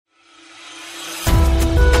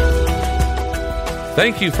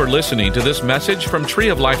Thank you for listening to this message from Tree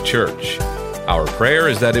of Life Church. Our prayer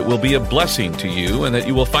is that it will be a blessing to you and that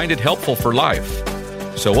you will find it helpful for life.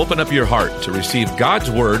 So open up your heart to receive God's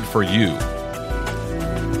word for you.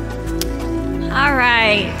 All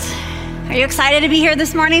right. Are you excited to be here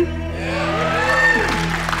this morning?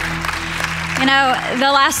 You know,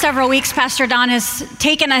 the last several weeks, Pastor Don has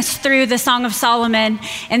taken us through the Song of Solomon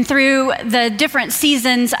and through the different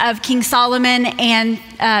seasons of King Solomon and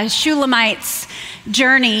Shulamite's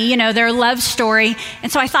journey, you know, their love story.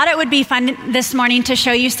 And so I thought it would be fun this morning to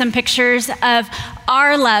show you some pictures of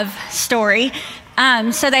our love story.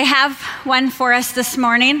 So they have one for us this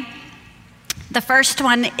morning. The first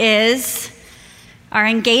one is our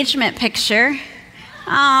engagement picture.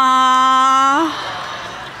 Aww.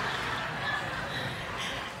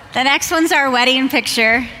 The next one's our wedding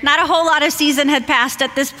picture. Not a whole lot of season had passed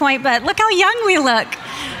at this point, but look how young we look.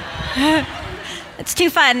 It's too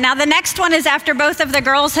fun. Now the next one is after both of the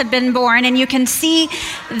girls had been born, and you can see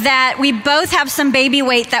that we both have some baby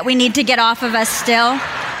weight that we need to get off of us still.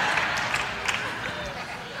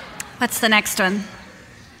 What's the next one?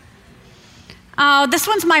 Oh, this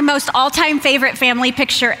one's my most all-time favorite family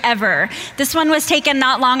picture ever. This one was taken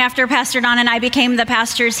not long after Pastor Don and I became the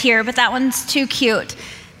pastors here, but that one's too cute.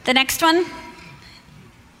 The next one.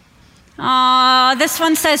 Oh, this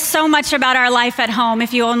one says so much about our life at home,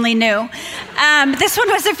 if you only knew. This one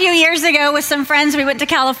was a few years ago with some friends. We went to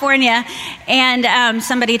California, and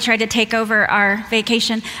somebody tried to take over our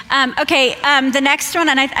vacation. The next one,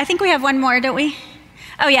 and I think we have one more, don't we?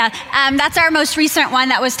 Oh, yeah. That's our most recent one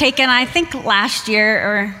that was taken, I think, last year,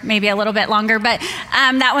 or maybe a little bit longer, but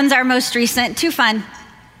that one's our most recent. Too fun.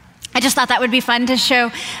 I just thought that would be fun to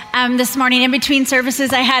show this morning. In between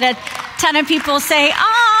services, I had a ton of people say,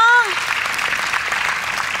 "Aw."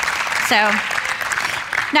 So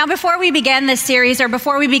now before we began this series, or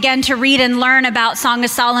before we began to read and learn about Song of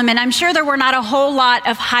Solomon, I'm sure there were not a whole lot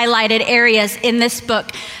of highlighted areas in this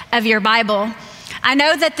book of your Bible. I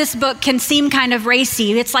know that this book can seem kind of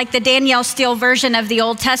racy. It's like the Danielle Steele version of the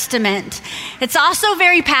Old Testament. It's also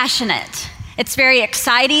very passionate. It's very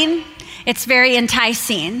exciting. It's very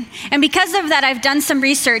enticing. And because of that, I've done some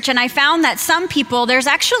research, and I found that there's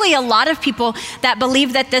actually a lot of people that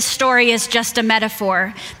believe that this story is just a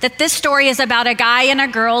metaphor, that this story is about a guy and a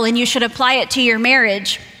girl, and you should apply it to your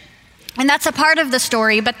marriage. And that's a part of the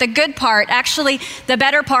story, but the good part, actually the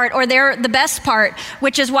better part, or the best part,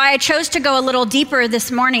 which is why I chose to go a little deeper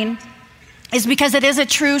this morning, is because it is a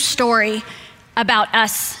true story about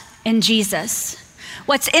us and Jesus.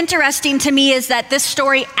 What's interesting to me is that this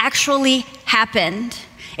story actually happened.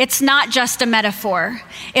 It's not just a metaphor.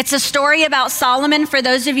 It's a story about Solomon. For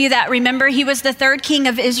those of you that remember, he was the third king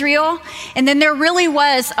of Israel. And then there really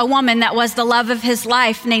was a woman that was the love of his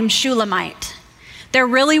life named Shulamite. There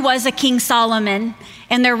really was a King Solomon,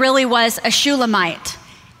 and there really was a Shulamite.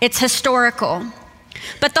 It's historical.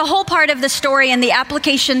 But the whole part of the story and the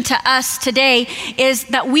application to us today is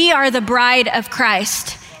that we are the bride of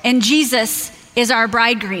Christ, and Jesus is our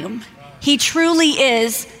bridegroom. He truly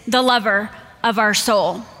is the lover of our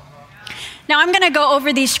soul. Now I'm going to go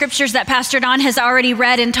over these scriptures that Pastor Don has already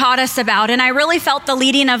read and taught us about, and I really felt the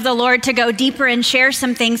leading of the Lord to go deeper and share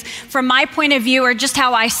some things from my point of view, or just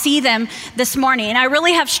how I see them this morning. I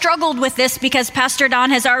really have struggled with this because Pastor Don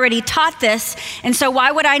has already taught this, and so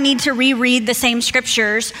why would I need to reread the same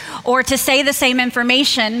scriptures or to say the same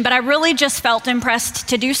information? But I really just felt impressed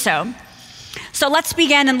to do so. So let's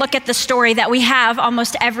begin and look at the story that we have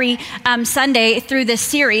almost every Sunday through this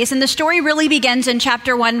series. And the story really begins in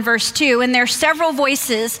chapter 1, verse 2. And there are several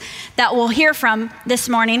voices that we'll hear from this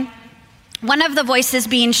morning. One of the voices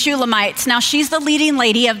being Shulamite's. Now she's the leading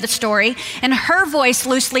lady of the story, and her voice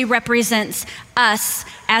loosely represents us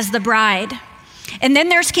as the bride. And then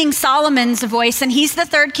there's King Solomon's voice, and he's the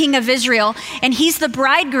third king of Israel, and he's the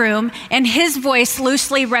bridegroom, and his voice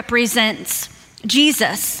loosely represents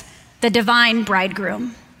Jesus, the divine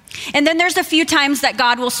bridegroom. And then there's a few times that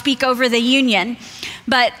God will speak over the union.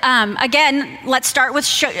 But again, let's start with,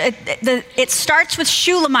 it starts with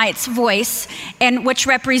Shulamite's voice, and which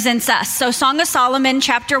represents us. So Song of Solomon,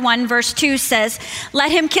 chapter 1, verse 2 says,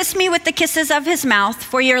 "Let him kiss me with the kisses of his mouth,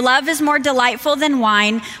 for your love is more delightful than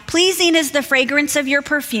wine. Pleasing is the fragrance of your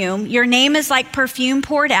perfume. Your name is like perfume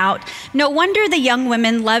poured out. No wonder the young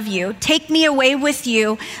women love you. Take me away with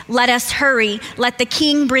you. Let us hurry. Let the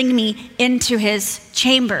king bring me into his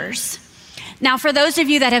chambers." Now, for those of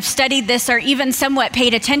you that have studied this or even somewhat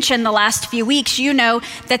paid attention the last few weeks, you know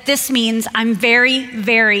that this means I'm very,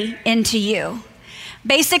 very into you.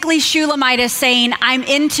 Basically, Shulamite is saying, I'm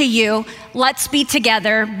into you. Let's be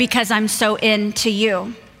together because I'm so into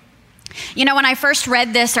you. You know, when I first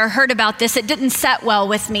read this or heard about this, it didn't set well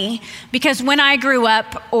with me, because when I grew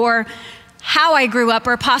up, or how I grew up,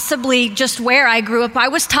 or possibly just where I grew up, I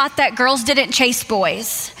was taught that girls didn't chase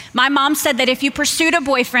boys. My mom said that if you pursued a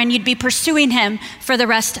boyfriend, you'd be pursuing him for the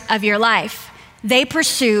rest of your life. They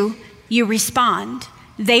pursue, you respond.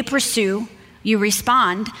 They pursue, you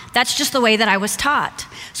respond. That's just the way that I was taught.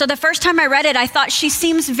 So the first time I read it, I thought, she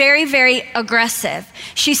seems very, very aggressive.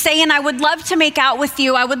 She's saying, I would love to make out with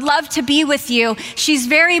you. I would love to be with you. She's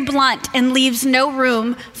very blunt and leaves no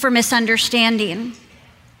room for misunderstanding.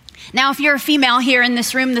 Now, if you're a female here in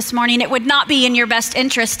this room this morning, it would not be in your best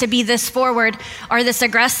interest to be this forward or this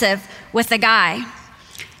aggressive with a guy.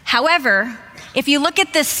 However, if you look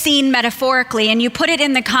at this scene metaphorically and you put it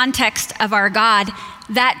in the context of our God,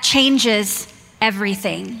 that changes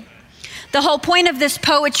everything. The whole point of this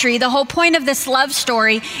poetry, the whole point of this love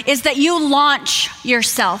story is that you launch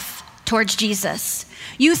yourself towards Jesus.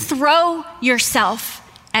 You throw yourself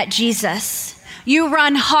at Jesus. You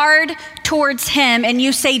run hard towards him and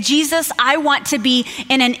you say, Jesus, I want to be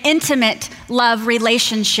in an intimate love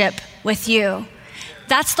relationship with you.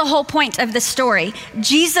 That's the whole point of the story.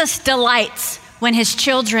 Jesus delights when his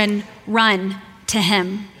children run to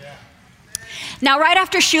him. Now, right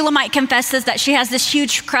after Shulamite confesses that she has this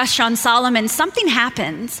huge crush on Solomon, something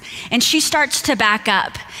happens and she starts to back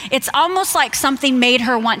up. It's almost like something made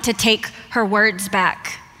her want to take her words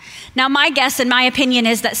back. Now, my guess and my opinion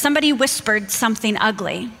is that somebody whispered something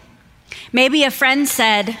ugly. Maybe a friend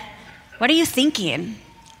said, what are you thinking?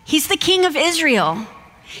 He's the king of Israel.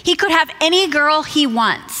 He could have any girl he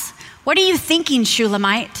wants. What are you thinking,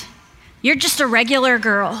 Shulamite? You're just a regular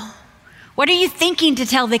girl. What are you thinking to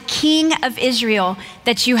tell the king of Israel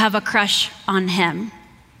that you have a crush on him?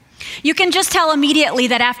 You can just tell immediately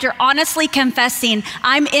that after honestly confessing,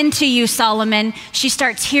 I'm into you, Solomon, she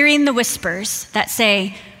starts hearing the whispers that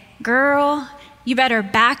say, girl, you better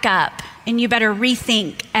back up and you better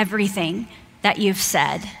rethink everything that you've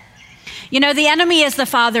said. You know, the enemy is the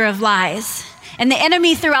father of lies, and the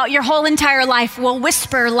enemy throughout your whole entire life will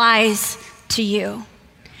whisper lies to you.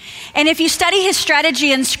 And if you study his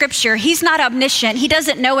strategy in scripture, he's not omniscient. He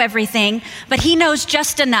doesn't know everything, but he knows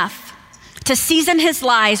just enough to season his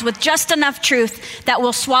lies with just enough truth that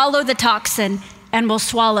will swallow the toxin and will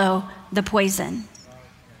swallow the poison.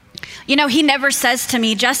 You know, he never says to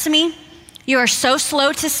me, Jessamy, you are so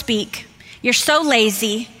slow to speak. You're so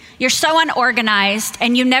lazy. You're so unorganized,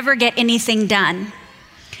 and you never get anything done.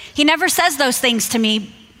 He never says those things to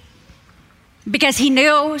me because he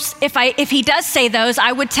knows if he does say those,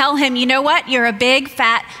 I would tell him, you know what? You're a big,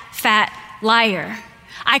 fat liar.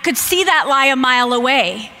 I could see that lie a mile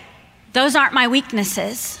away. Those aren't my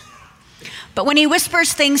weaknesses. But when he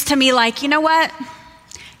whispers things to me like, you know what?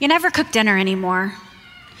 You never cook dinner anymore.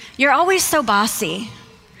 You're always so bossy.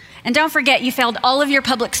 And don't forget, you failed all of your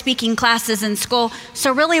public speaking classes in school,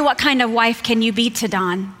 so really what kind of wife can you be to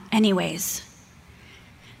Don anyways?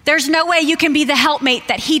 There's no way you can be the helpmate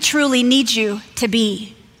that he truly needs you to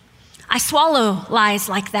be. I swallow lies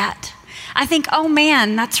like that. I think, oh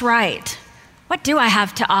man, that's right. What do I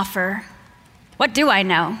have to offer? What do I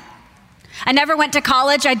know? I never went to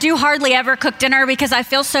college. I do hardly ever cook dinner because I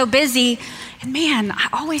feel so busy. And man, I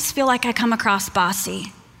always feel like I come across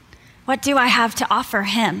bossy. What do I have to offer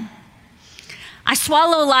him? I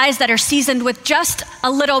swallow lies that are seasoned with just a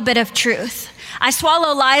little bit of truth. I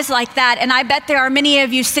swallow lies like that, and I bet there are many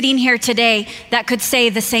of you sitting here today that could say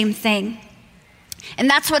the same thing. And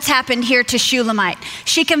that's what's happened here to Shulamite.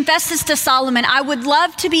 She confesses to Solomon, I would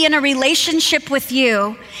love to be in a relationship with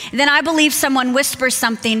you. And then I believe someone whispers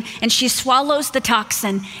something, and she swallows the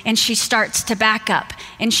toxin, and she starts to back up,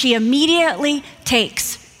 and she immediately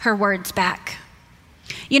takes her words back.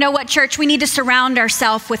 You know what, church? We need to surround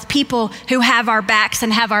ourselves with people who have our backs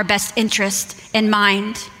and have our best interest in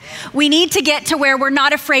mind. We need to get to where we're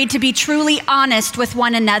not afraid to be truly honest with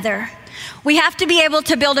one another. We have to be able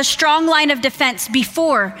to build a strong line of defense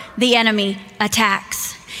before the enemy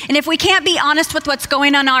attacks. And if we can't be honest with what's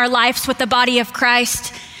going on in our lives with the body of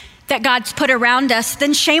Christ that God's put around us,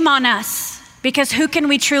 then shame on us, because who can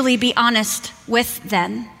we truly be honest with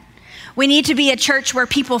then? We need to be a church where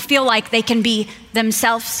people feel like they can be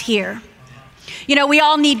themselves here. You know, we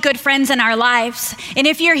all need good friends in our lives. And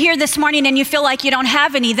if you're here this morning and you feel like you don't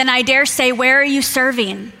have any, then I dare say, where are you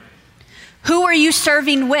serving? Who are you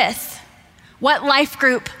serving with? What life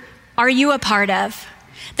group are you a part of?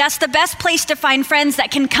 That's the best place to find friends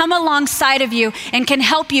that can come alongside of you and can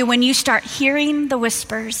help you when you start hearing the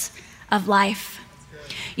whispers of life.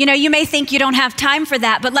 You know, you may think you don't have time for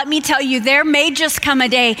that, but let me tell you, there may just come a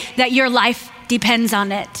day that your life depends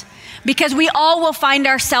on it. because we all will find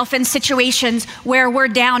ourselves in situations where we're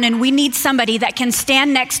down and we need somebody that can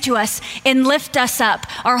stand next to us and lift us up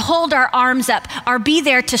or hold our arms up or be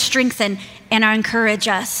there to strengthen and encourage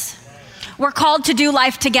us. We're called to do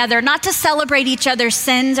life together, not to celebrate each other's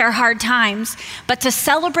sins or hard times, but to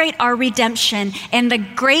celebrate our redemption and the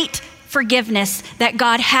great forgiveness that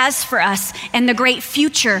God has for us and the great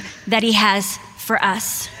future that he has for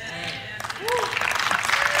us.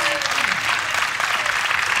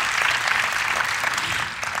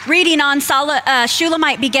 Reading on,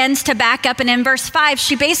 Shulamite begins to back up, and in verse 5,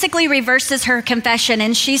 she basically reverses her confession,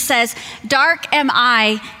 and she says, "Dark am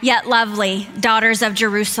I, yet lovely, daughters of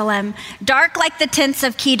Jerusalem. Dark like the tents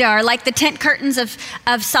of Kedar, like the tent curtains of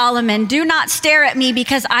Solomon. Do not stare at me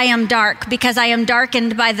because I am dark, because I am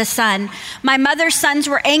darkened by the sun. My mother's sons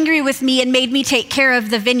were angry with me and made me take care of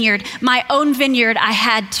the vineyard. My own vineyard I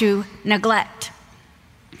had to neglect."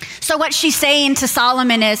 So what she's saying to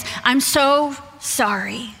Solomon is, I'm so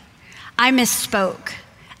sorry. I misspoke.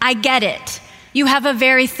 I get it. You have a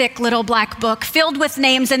very thick little black book filled with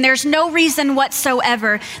names, and there's no reason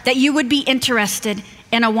whatsoever that you would be interested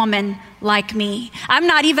in a woman like me. I'm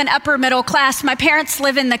not even upper middle class. My parents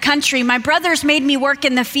live in the country. My brothers made me work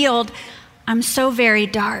in the field. I'm so very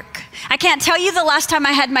dark. I can't tell you the last time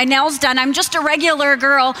I had my nails done. I'm just a regular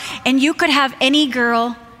girl, and you could have any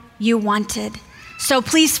girl you wanted. So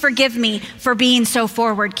please forgive me for being so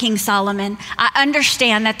forward, King Solomon. I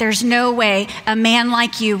understand that there's no way a man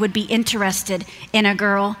like you would be interested in a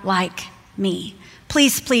girl like me.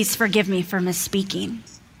 Please, please forgive me for misspeaking.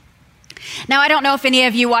 Now, I don't know if any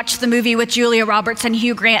of you watched the movie with Julia Roberts and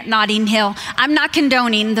Hugh Grant, Notting Hill. I'm not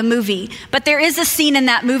condoning the movie, but there is a scene in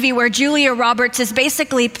that movie where Julia Roberts is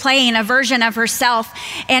basically playing a version of herself,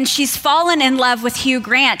 and she's fallen in love with Hugh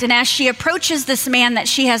Grant. And as she approaches this man that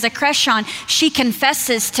she has a crush on, she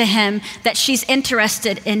confesses to him that she's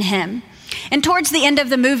interested in him. And towards the end of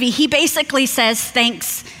the movie, he basically says,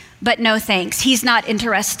 thanks, but no thanks. He's not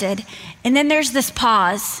interested. And then there's this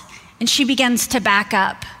pause, and she begins to back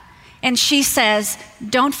up. And she says,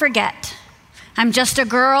 don't forget, I'm just a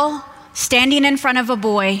girl standing in front of a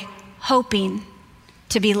boy hoping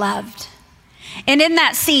to be loved. And in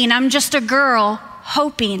that scene, I'm just a girl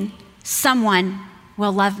hoping someone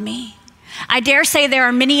will love me. I dare say there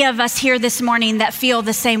are many of us here this morning that feel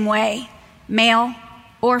the same way, male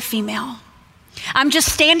or female. I'm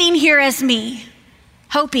just standing here as me,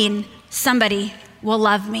 hoping somebody will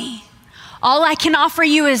love me. All I can offer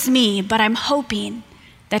you is me, but I'm hoping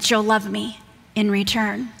that you'll love me in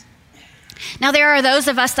return. Now, there are those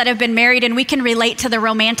of us that have been married and we can relate to the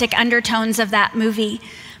romantic undertones of that movie.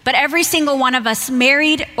 But every single one of us,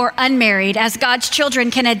 married or unmarried, as God's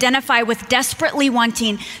children, can identify with desperately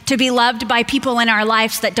wanting to be loved by people in our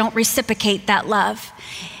lives that don't reciprocate that love.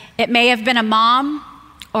 It may have been a mom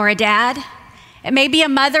or a dad. It may be a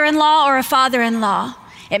mother-in-law or a father-in-law.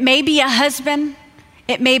 It may be a husband.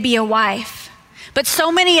 It may be a wife. But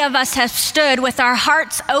so many of us have stood with our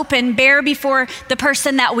hearts open, bare before the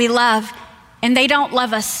person that we love, and they don't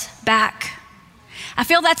love us back. I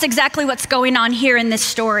feel that's exactly what's going on here in this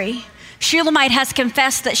story. Shulamite has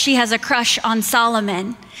confessed that she has a crush on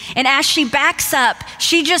Solomon. And as she backs up,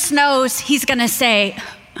 she just knows he's gonna say,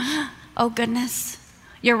 oh goodness,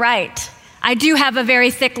 you're right. I do have a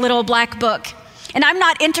very thick little black book. And I'm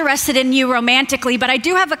not interested in you romantically, but I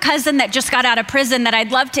do have a cousin that just got out of prison that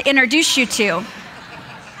I'd love to introduce you to.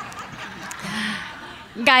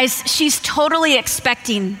 Guys, she's totally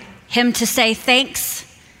expecting him to say thanks,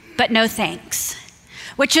 but no thanks,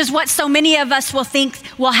 which is what so many of us will think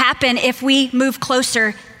will happen if we move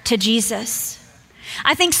closer to Jesus.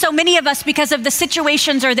 I think so many of us, because of the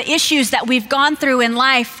situations or the issues that we've gone through in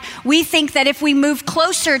life, we think that if we move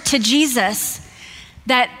closer to Jesus,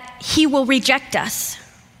 that he will reject us,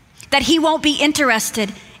 that he won't be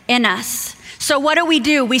interested in us. So what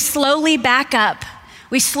do? We slowly back up.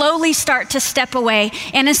 We slowly start to step away.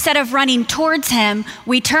 And instead of running towards him,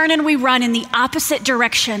 we turn and we run in the opposite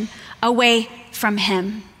direction, away from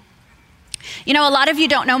him. You know, a lot of you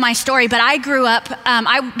don't know my story, but I grew up,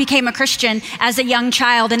 I became a Christian as a young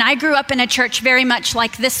child, and I grew up in a church very much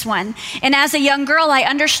like this one. And as a young girl, I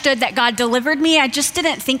understood that God delivered me. I just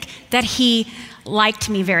didn't think that he liked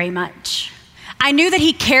me very much. I knew that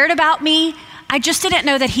he cared about me. I just didn't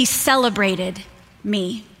know that he celebrated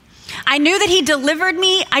me. I knew that he delivered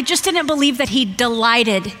me. I just didn't believe that he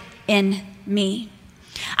delighted in me.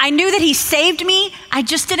 I knew that he saved me. I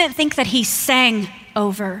just didn't think that he sang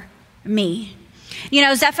over me. You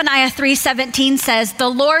know, Zephaniah 3:17 says, the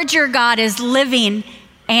Lord your God is living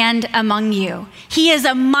and among you. He is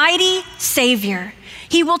a mighty Savior.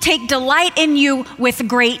 He will take delight in you with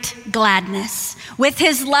great gladness. With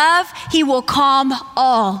his love, he will calm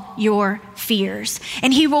all your fears,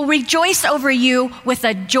 and he will rejoice over you with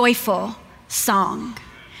a joyful song.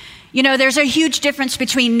 You know, there's a huge difference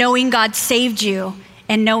between knowing God saved you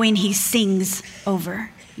and knowing he sings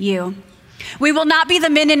over you. We will not be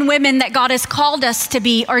the men and women that God has called us to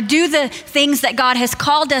be or do the things that God has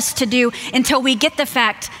called us to do until we get the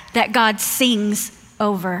fact that God sings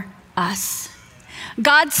over us.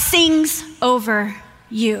 God sings over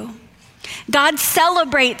you. God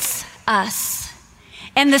celebrates us.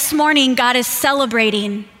 And this morning, God is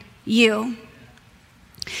celebrating you.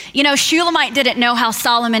 You know, Shulamite didn't know how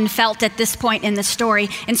Solomon felt at this point in the story,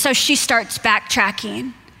 and so she starts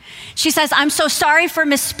backtracking. She says, I'm so sorry for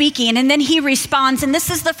misspeaking. And then he responds, and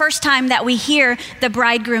this is the first time that we hear the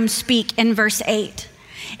bridegroom speak in verse 8.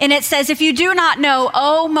 And it says, if you do not know,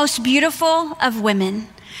 O most beautiful of women,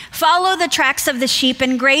 follow the tracks of the sheep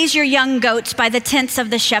and graze your young goats by the tents of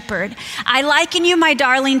the shepherd. I liken you, my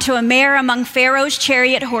darling, to a mare among Pharaoh's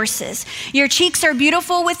chariot horses. Your cheeks are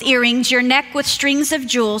beautiful with earrings, your neck with strings of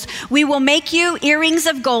jewels. We will make you earrings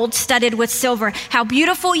of gold studded with silver. How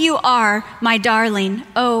beautiful you are, my darling.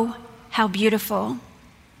 Oh, how beautiful.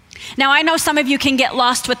 Now, I know some of you can get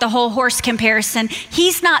lost with the whole horse comparison.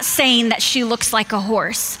 He's not saying that she looks like a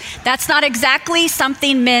horse. That's not exactly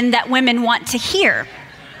something that women want to hear.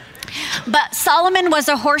 But Solomon was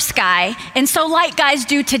a horse guy, and so like guys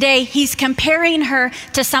do today, he's comparing her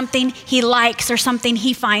to something he likes or something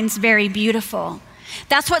he finds very beautiful.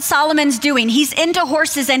 That's what Solomon's doing. He's into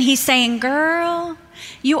horses, and he's saying, girl,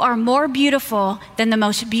 you are more beautiful than the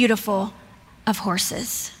most beautiful of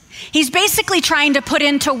horses. He's basically trying to put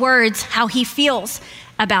into words how he feels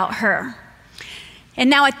about her. And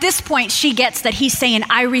now at this point, she gets that he's saying,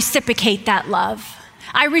 I reciprocate that love.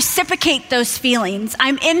 I reciprocate those feelings.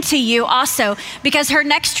 I'm into you also, because her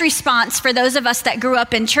next response for those of us that grew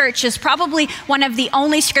up in church is probably one of the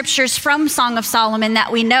only scriptures from Song of Solomon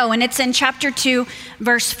that we know, and it's in chapter 2,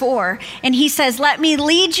 verse 4. And he says, let me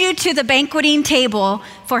lead you to the banqueting table,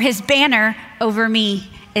 for his banner over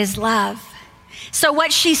me is love. So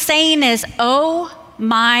what she's saying is, oh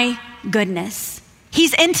my goodness,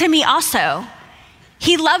 he's into me also.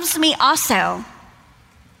 He loves me also.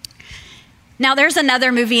 Now there's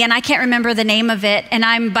another movie, and I can't remember the name of it, and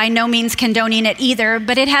I'm by no means condoning it either,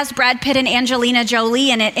 but it has Brad Pitt and Angelina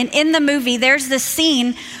Jolie in it. And in the movie, there's this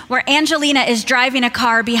scene where Angelina is driving a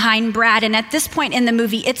car behind Brad. And at this point in the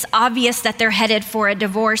movie, it's obvious that they're headed for a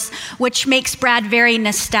divorce, which makes Brad very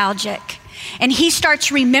nostalgic. And he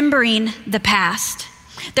starts remembering the past.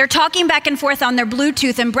 They're talking back and forth on their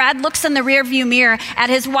Bluetooth, and Brad looks in the rearview mirror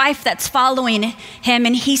at his wife that's following him,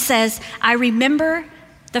 and he says, I remember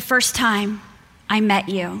the first time I met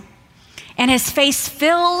you. And his face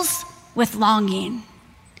fills with longing.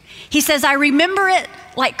 He says, I remember it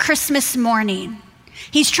like Christmas morning.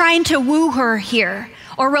 He's trying to woo her here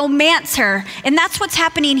or romance her, and that's what's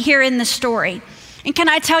happening here in the story. And can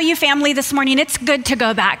I tell you, family, this morning, it's good to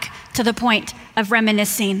go back to the point of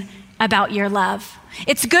reminiscing about your love.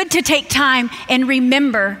 It's good to take time and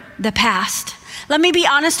remember the past. Let me be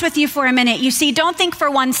honest with you for a minute. You see, don't think for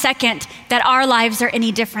 1 second that our lives are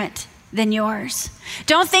any different than yours.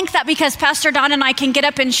 Don't think that because Pastor Don and I can get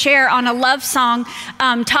up and share on a love song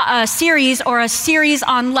series or a series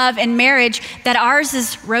on love and marriage that ours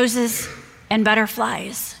is roses and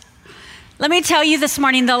butterflies. Let me tell you this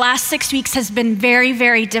morning, the last 6 weeks has been very,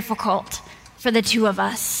 very difficult for the two of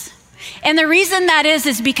us. And the reason that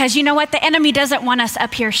is because you know what? The enemy doesn't want us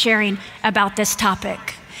up here sharing about this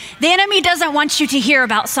topic. The enemy doesn't want you to hear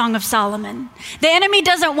about Song of Solomon. The enemy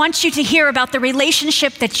doesn't want you to hear about the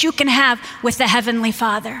relationship that you can have with the Heavenly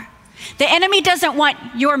Father. The enemy doesn't want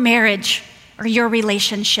your marriage or your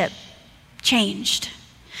relationship changed.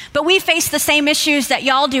 But we face the same issues that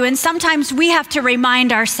y'all do, and sometimes we have to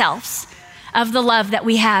remind ourselves of the love that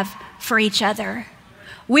we have for each other.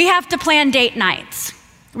 We have to plan date nights.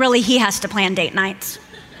 Really, he has to plan date nights.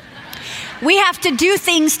 We have to do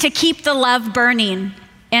things to keep the love burning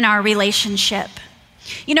in our relationship.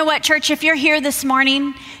 You know what, church? If you're here this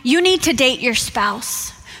morning, you need to date your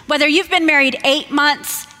spouse. Whether you've been married 8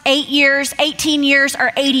 months, 8 years, 18 years,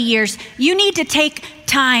 or 80 years, you need to take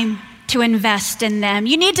time to invest in them.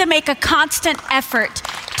 You need to make a constant effort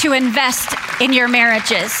to invest in your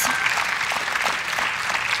marriages.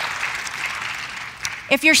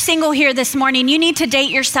 If you're single here this morning, you need to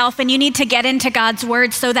date yourself and you need to get into God's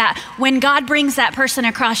word so that when God brings that person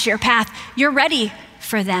across your path, you're ready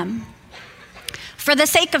for them. For the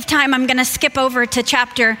sake of time, I'm going to skip over to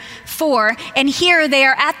chapter 4. And here they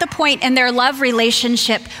are at the point in their love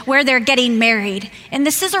relationship where they're getting married. And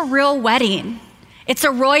this is a real wedding. It's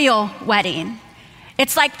a royal wedding.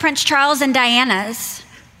 It's like Prince Charles and Diana's.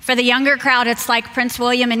 For the younger crowd, it's like Prince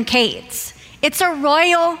William and Kate's. It's a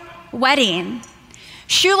royal wedding.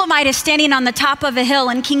 Shulamite is standing on the top of a hill,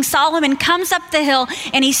 and King Solomon comes up the hill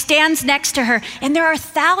and he stands next to her. And there are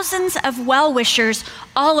thousands of well-wishers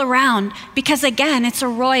all around because, again, it's a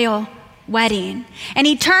royal wedding. And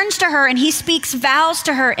he turns to her and he speaks vows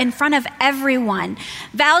to her in front of everyone.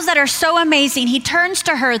 Vows that are so amazing. He turns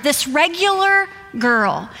to her, this regular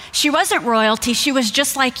girl. She wasn't royalty. She was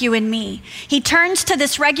just like you and me. He turns to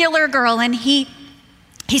this regular girl and he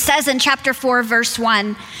says in chapter 4, verse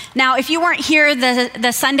 1, now if you weren't here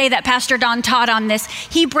the Sunday that Pastor Don taught on this,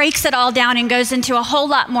 he breaks it all down and goes into a whole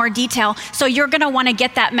lot more detail. So you're going to want to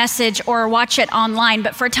get that message or watch it online.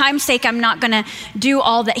 But for time's sake, I'm not going to do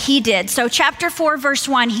all that he did. So chapter 4, verse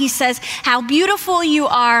 1, he says, how beautiful you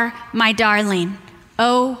are, my darling.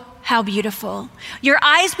 Oh, how beautiful. Your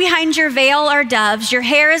eyes behind your veil are doves. Your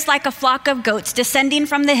hair is like a flock of goats descending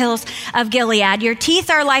from the hills of Gilead. Your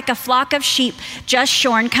teeth are like a flock of sheep just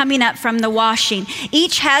shorn, coming up from the washing.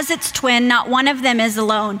 Each has its twin, not one of them is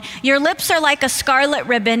alone. Your lips are like a scarlet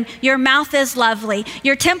ribbon. Your mouth is lovely.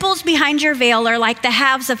 Your temples behind your veil are like the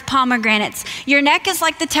halves of pomegranates. Your neck is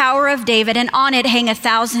like the Tower of David, and on it hang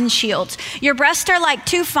 1,000 shields. Your breasts are like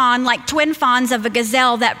like twin fawns of a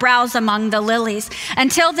gazelle that browse among the lilies.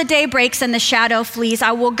 Until the day breaks and the shadow flees,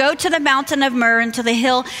 I will go to the mountain of myrrh and to the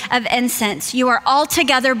hill of incense. You are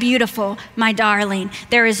altogether beautiful, my darling.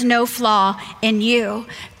 There is no flaw in you.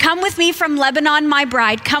 Come with me from Lebanon, my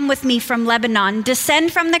bride. Come with me from Lebanon.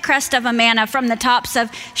 Descend from the crest of Amana, from the tops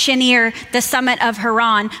of Shinir, the summit of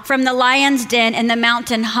Haran, from the lion's den and the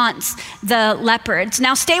mountain haunts the leopards.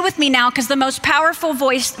 Now stay with me now, because the most powerful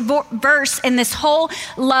verse in this whole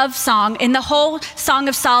love song, in the whole Song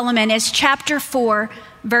of Solomon, is chapter 4,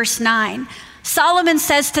 verse 9. Solomon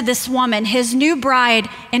says to this woman, his new bride,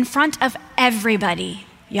 in front of everybody,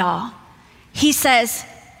 y'all, he says,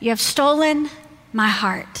 you have stolen my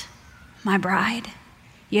heart, my bride.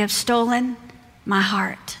 You have stolen my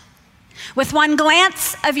heart. With one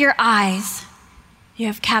glance of your eyes, you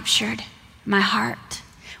have captured my heart.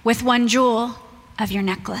 With one jewel of your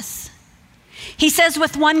necklace. He says,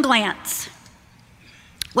 with one glance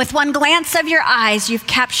of your eyes, you've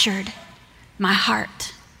captured my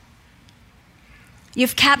heart.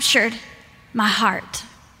 You've captured my heart.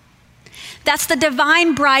 That's the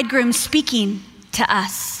divine bridegroom speaking to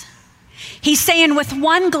us. He's saying, with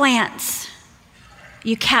one glance,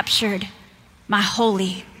 you captured my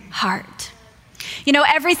holy heart. You know,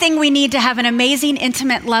 everything we need to have an amazing,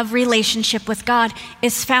 intimate love relationship with God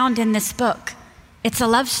is found in this book. It's a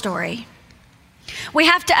love story. We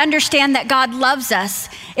have to understand that God loves us.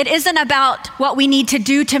 It isn't about what we need to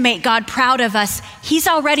do to make God proud of us. He's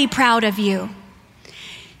already proud of you.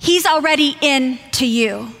 He's already into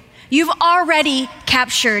you. You've already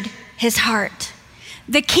captured his heart.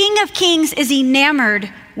 The King of Kings is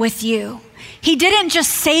enamored with you. He didn't just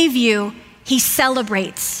save you, he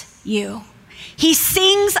celebrates you. He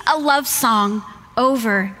sings a love song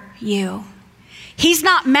over you. He's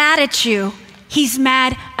not mad at you, he's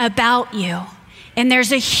mad about you. And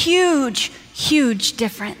there's a huge, huge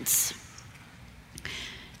difference.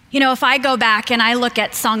 You know, if I go back and I look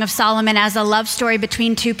at Song of Solomon as a love story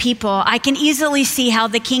between two people, I can easily see how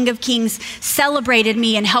the King of Kings celebrated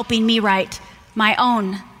me in helping me write my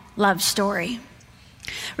own love story.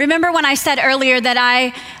 Remember when I said earlier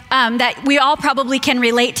that that we all probably can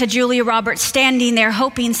relate to Julia Roberts standing there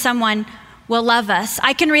hoping someone will love us.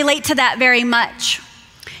 I can relate to that very much.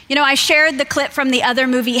 You know, I shared the clip from the other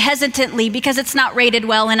movie hesitantly because it's not rated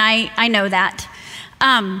well, and I know that.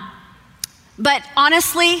 But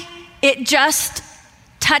honestly, it just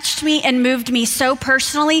touched me and moved me so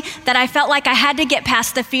personally that I felt like I had to get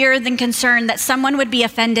past the fear and concern that someone would be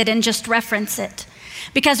offended and just reference it.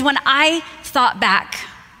 Because when I thought back,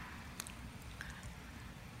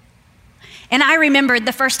 and I remembered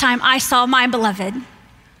the first time I saw my beloved,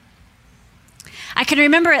 I can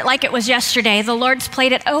remember it like it was yesterday. The Lord's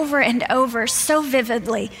played it over and over so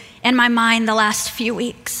vividly in my mind the last few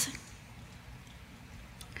weeks.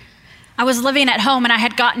 I was living at home and I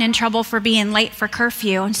had gotten in trouble for being late for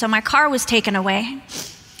curfew, and so my car was taken away.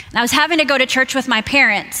 And I was having to go to church with my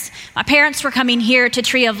parents. My parents were coming here to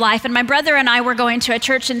Tree of Life, and my brother and I were going to a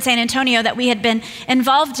church in San Antonio that we had been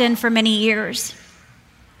involved in for many years.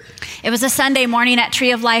 It was a Sunday morning at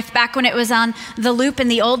Tree of Life back when it was on the Loop in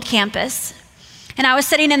the old campus. And I was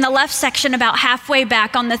sitting in the left section about halfway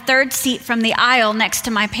back on the third seat from the aisle next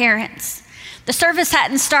to my parents. The service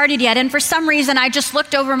hadn't started yet, and for some reason, I just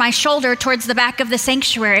looked over my shoulder towards the back of the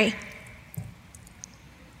sanctuary.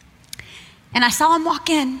 And I saw him walk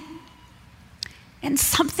in. And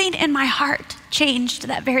something in my heart changed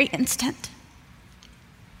that very instant.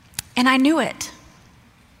 And I knew it.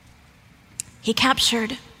 He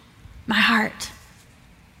captured my heart.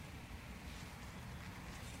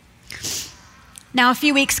 Now, a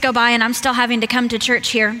few weeks go by and I'm still having to come to church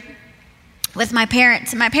here with my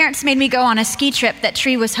parents. And my parents made me go on a ski trip that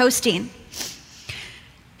Tree was hosting.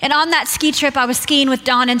 And on that ski trip, I was skiing with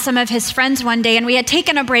Don and some of his friends one day, and we had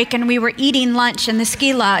taken a break and we were eating lunch in the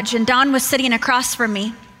ski lodge, and Don was sitting across from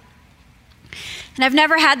me. And I've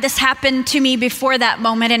never had this happen to me before that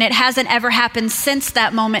moment, and it hasn't ever happened since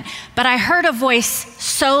that moment, but I heard a voice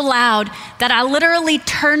so loud that I literally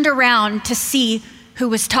turned around to see who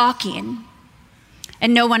was talking,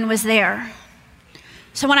 and no one was there.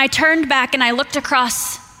 So when I turned back and I looked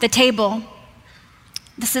across the table,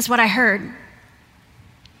 this is what I heard.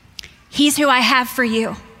 He's who I have for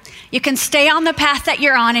you. You can stay on the path that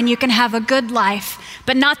you're on and you can have a good life,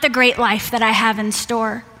 but not the great life that I have in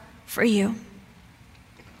store for you.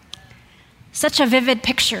 Such a vivid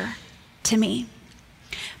picture to me.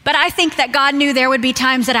 But I think that God knew there would be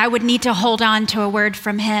times that I would need to hold on to a word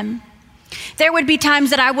from him. There would be times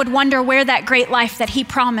that I would wonder where that great life that he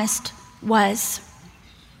promised was.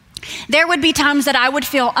 There would be times that I would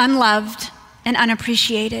feel unloved and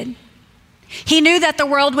unappreciated. He knew that the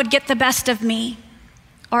world would get the best of me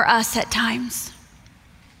or us at times.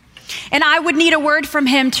 And I would need a word from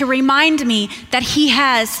him to remind me that he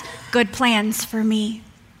has good plans for me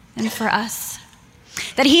and for us.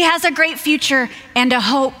 That he has a great future and a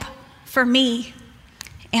hope for me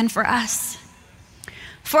and for us.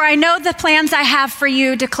 For I know the plans I have for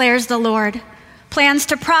you, declares the Lord. Plans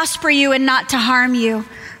to prosper you and not to harm you.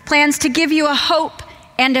 Plans to give you a hope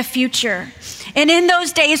and a future. And in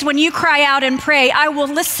those days when you cry out and pray, I will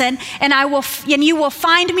listen, and you will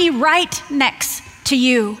find me right next to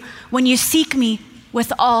you when you seek me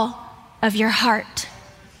with all of your heart.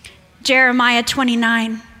 Jeremiah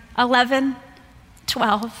 29, 11,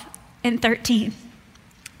 12, and 13.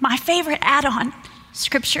 My favorite add-on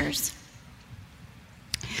scriptures.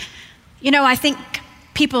 You know, I think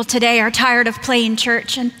people today are tired of playing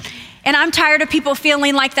church, and I'm tired of people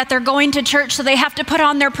feeling like that they're going to church so they have to put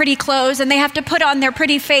on their pretty clothes and they have to put on their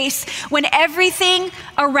pretty face when everything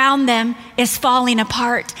around them is falling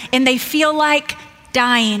apart and they feel like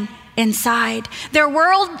dying inside. Their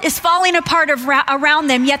world is falling apart around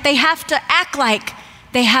them, yet they have to act like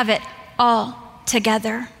they have it all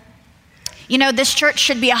together. You know, this church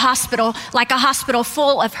should be a hospital, like a hospital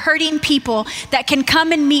full of hurting people that can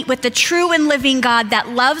come and meet with the true and living God that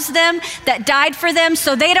loves them, that died for them,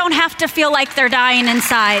 so they don't have to feel like they're dying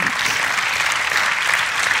inside.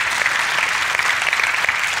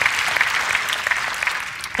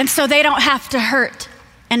 And so they don't have to hurt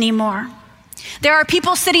anymore. There are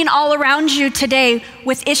people sitting all around you today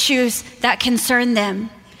with issues that concern them.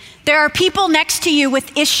 There are people next to you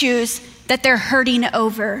with issues that they're hurting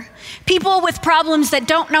over. People with problems that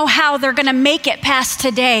don't know how they're gonna make it past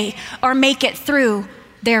today or make it through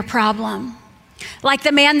their problem. Like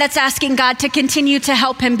the man that's asking God to continue to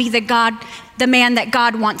help him be the man that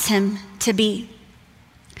God wants him to be.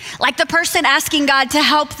 Like the person asking God to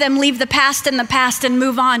help them leave the past in the past and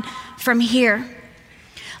move on from here.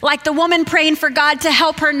 Like the woman praying for God to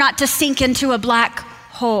help her not to sink into a black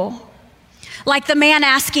hole. Like the man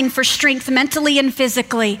asking for strength mentally and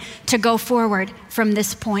physically to go forward from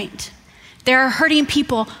this point. There are hurting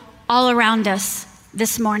people all around us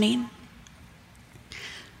this morning.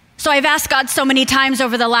 So I've asked God so many times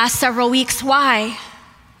over the last several weeks, why?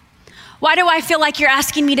 Why do I feel like you're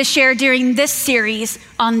asking me to share during this series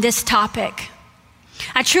on this topic?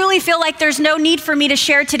 I truly feel like there's no need for me to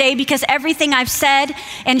share today because everything I've said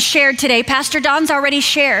and shared today, Pastor Don's already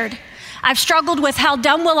shared. I've struggled with how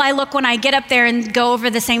dumb will I look when I get up there and go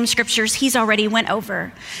over the same scriptures he's already went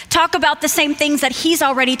over. Talk about the same things that he's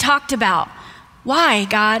already talked about. Why,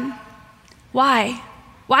 God? Why?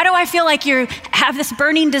 Why do I feel like you have this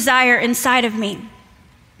burning desire inside of me?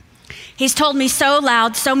 He's told me so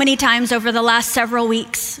loud so many times over the last several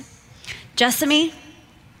weeks. Jessamy,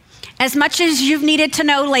 as much as you've needed to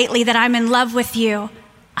know lately that I'm in love with you,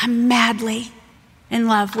 I'm madly in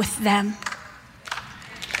love with them.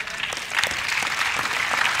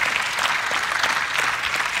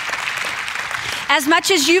 As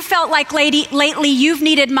much as you felt like lately you've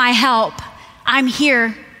needed my help, I'm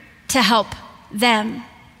here to help them.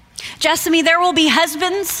 Jessamy, there will be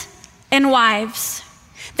husbands and wives.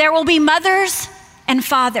 There will be mothers and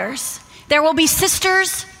fathers. There will be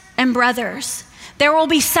sisters and brothers. There will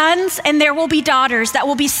be sons and there will be daughters that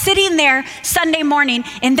will be sitting there Sunday morning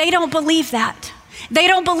and they don't believe that. They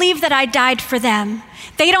don't believe that I died for them.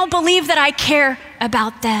 They don't believe that I care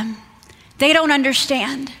about them. They don't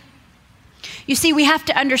understand. You see, we have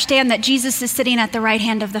to understand that Jesus is sitting at the right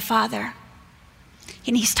hand of the Father,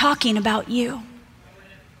 and he's talking about you.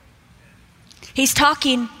 He's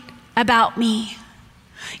talking about me.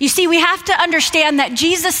 You see, we have to understand that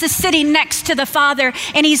Jesus is sitting next to the Father,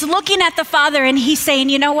 and he's looking at the Father, and he's saying,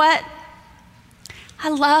 you know what? I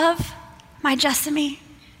love my Jessamy.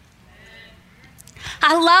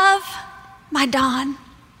 I love my Dawn.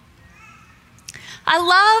 I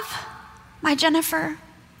love my Jennifer.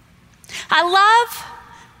 I love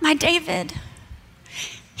my David.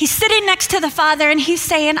 He's sitting next to the Father, and he's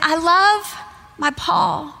saying, I love my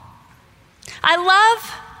Paul. I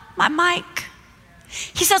love my Mike.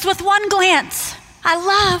 He says, with one glance, I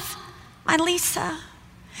love my Lisa.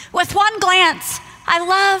 With one glance, I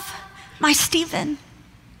love my Stephen.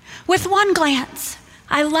 With one glance,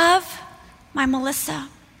 I love my Melissa.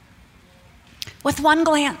 With one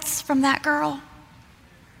glance from that girl.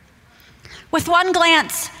 With one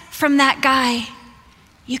glance from that guy,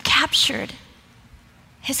 you captured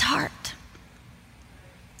his heart.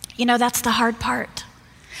 You know, that's the hard part.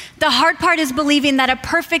 The hard part is believing that a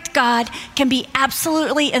perfect God can be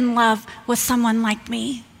absolutely in love with someone like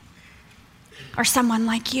me or someone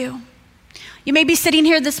like you. You may be sitting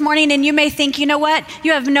here this morning and you may think, you know what?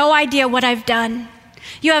 You have no idea what I've done.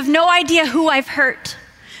 You have no idea who I've hurt.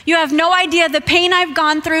 You have no idea the pain I've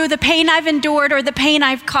gone through, the pain I've endured, or the pain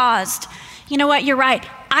I've caused. You know what? You're right.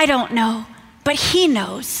 I don't know, but he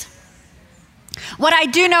knows. What I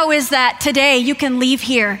do know is that today you can leave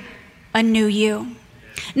here a new you.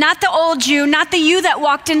 Not the old you, not the you that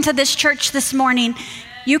walked into this church this morning.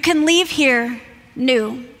 You can leave here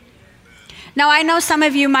new. Now, I know some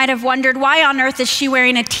of you might have wondered, why on earth is she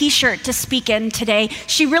wearing a t-shirt to speak in today?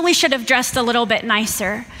 She really should have dressed a little bit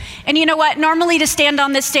nicer. And you know what? Normally to stand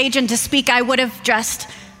on this stage and to speak, I would have dressed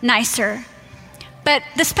nicer. But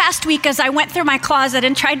this past week, as I went through my closet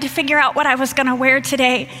and tried to figure out what I was gonna wear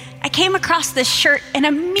today, I came across this shirt, and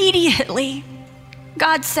immediately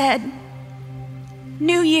God said,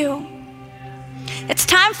 new you. It's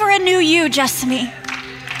time for a new you, Jessamy.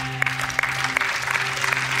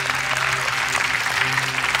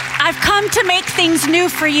 I've come to make things new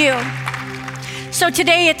for you. So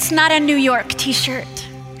today it's not a New York t-shirt.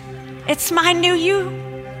 It's my new you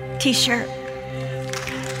t-shirt.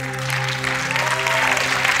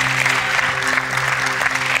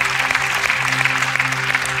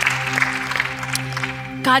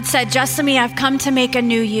 God said, Jessamy, I've come to make a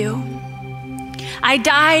new you. I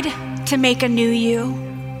died to make a new you.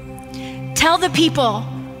 Tell the people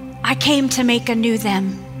I came to make a new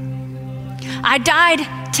them. I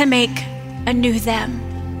died to make a new them.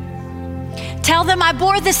 Tell them I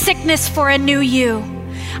bore the sickness for a new you.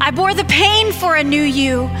 I bore the pain for a new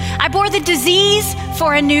you. I bore the disease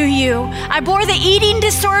for a new you. I bore the eating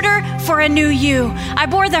disorder for a new you. I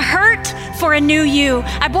bore the hurt for a new you.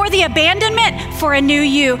 I bore the abandonment for a new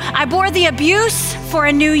you. I bore the abuse for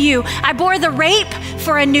a new you. I bore the rape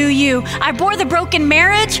for a new you. I bore the broken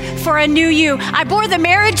marriage for a new you. I bore the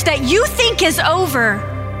marriage that you think is over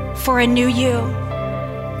for a new you.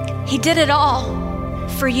 He did it all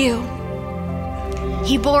for you.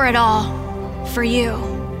 He bore it all for you.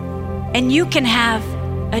 And you can have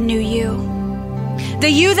a new you. The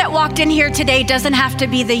you that walked in here today doesn't have to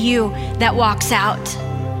be the you that walks out.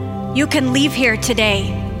 You can leave here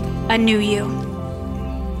today a new you.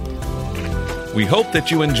 We hope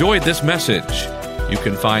that you enjoyed this message. You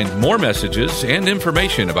can find more messages and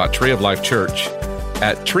information about Tree of Life Church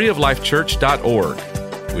at treeoflifechurch.org.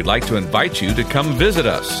 We'd like to invite you to come visit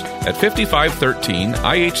us at 5513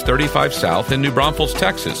 IH-35 South in New Braunfels,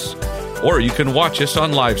 Texas. Or you can watch us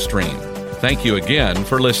on live stream. Thank you again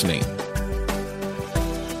for listening.